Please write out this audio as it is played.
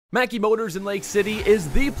Mackey Motors in Lake City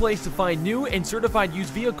is the place to find new and certified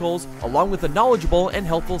used vehicles along with a knowledgeable and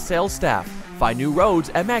helpful sales staff. Find new roads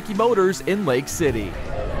at Mackey Motors in Lake City.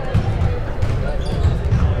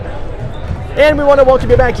 And we want to welcome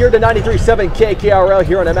you back here to 93.7 KKRL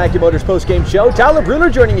here on the Mackey Motors post-game show. Tyler Brunner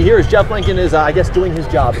joining you here as Jeff Lincoln is, I guess, doing his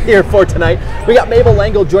job here for tonight. We got Mabel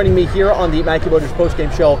Langel joining me here on the Mackey Motors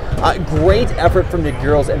post-game show. Great effort from the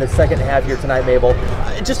girls in the second half here tonight, Mabel.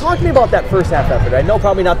 Just talk to me about that first half effort. I know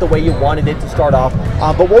probably not the way you wanted it to start off,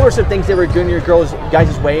 but what were some things they were doing your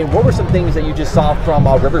guys' way, and what were some things that you just saw from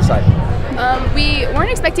Riverside? We weren't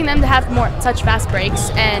expecting them to have such fast breaks,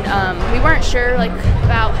 and we weren't sure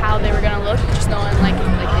about how they were going to look, just knowing like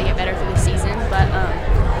they get better through the season. But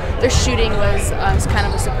their shooting was kind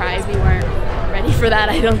of a surprise. We weren't ready for that,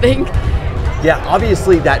 I don't think. Yeah,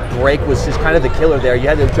 obviously that break was just kind of the killer there. You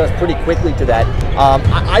had to adjust pretty quickly to that.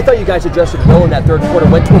 I thought you guys adjusted well in that third quarter,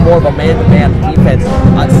 went to more of a man-to-man defense.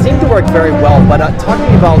 Seemed to work very well, but talk to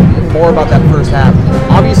me more about that first half.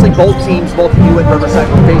 Obviously both teams, both you and Riverside,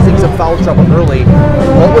 were facing some foul trouble early.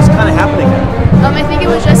 What was kind of happening there? I think it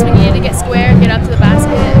was just we needed to get square, get up to the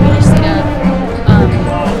basket, and we just need to,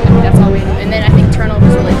 that's all we do. And then I think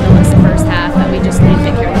turnovers really killed us the first half, that we just needed to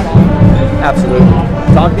take care of the ball. Absolutely.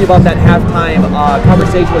 Talk to me about that halftime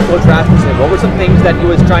conversation with Coach Rasmussen. What were some things that he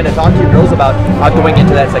was trying to talk to your girls about going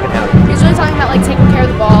into that second half? He was really talking about taking care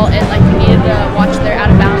of the ball, and we needed to watch their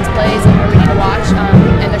out-of-bounds plays and where we need to watch,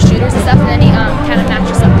 and their shooters and stuff. And then he kind of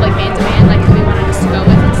matched us up man-to-man, who we wanted us to go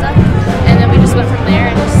with and stuff. And then we just went from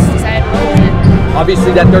there and just decided to roll with it.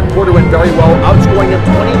 Obviously that third quarter went very well, outscoring them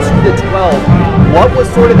 22-12. What was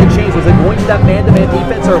sort of the change? Was it going to that man-to-man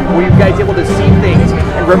defense, or were you guys able to see things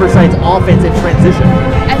in Riverside's offense in transition?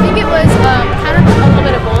 I think it was kind of a little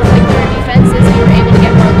bit of both. Their defenses, we were able to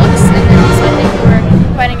get more looks, and then also I think we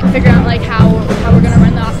were figuring out how we're going to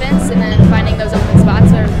run the offense, and then finding those open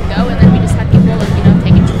spots where we can go, and then we just had people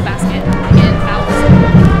taking to the basket and getting fouls.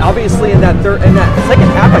 Obviously in that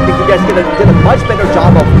second half, I think you guys did a much better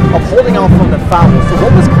job of holding off from the fouls. So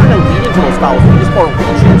what was kind of leading to those fouls? Were just more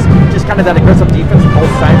reaches, just kind of that aggressive defense from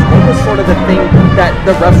both sides? What was sort of the thing that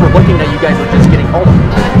the refs were looking at you guys were just getting called on?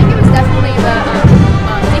 I think it was definitely the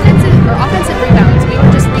defensive or offensive rebounds. We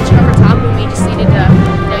were just reaching over top when we just needed to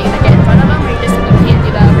either get in front of them or we can't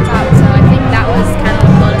do that over top. So I think that was kind of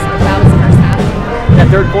what let us know that was the first half. That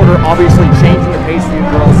third quarter obviously changing the pace for you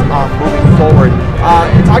girls moving forward.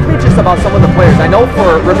 Talk to me just about some of the players. I know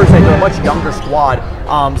for Riverside they're a much younger squad.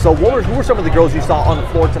 So who were some of the girls you saw on the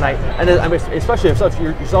floor tonight? And especially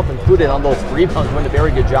yourself included on those rebounds, doing a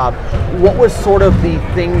very good job. What was sort of the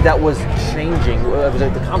thing that was changing? Was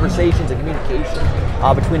it the conversations, the communication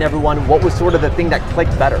between everyone? What was sort of the thing that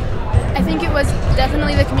clicked better? I think it was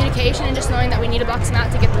definitely the communication and just knowing that we need to box them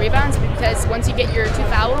out to get the rebounds, because once you get your 2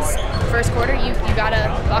 fouls first quarter, you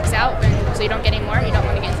gotta box out, and so you don't get any more. You don't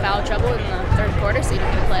want to get in foul trouble in the third quarter, so you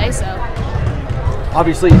don't get to play. So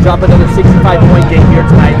obviously you drop another 65-point game here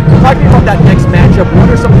tonight. Talk to me about that next matchup.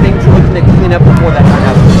 What are some things you're looking to clean up before that time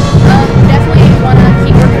happens? Definitely want to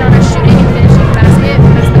keep working on our shooting and finishing the basket.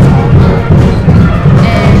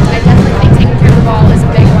 And I definitely think taking care of the ball is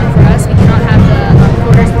a big one for us. We cannot have the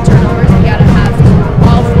quarters with turnovers. We got to have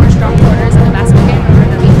all 4 strong quarters in the basketball game in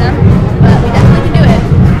order to beat them. But we definitely can do it.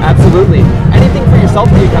 Absolutely. Anything for yourself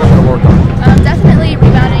that you kind of want to work on? Definitely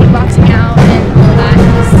rebounding, boxing out, and all that.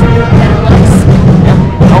 Just better looks.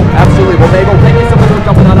 Yeah. Oh, absolutely. Well, Mabel, thank you so much for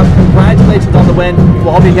jumping on up. Congratulations on the win.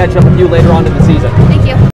 We'll hope to catch up with you later on in the season. Thank you.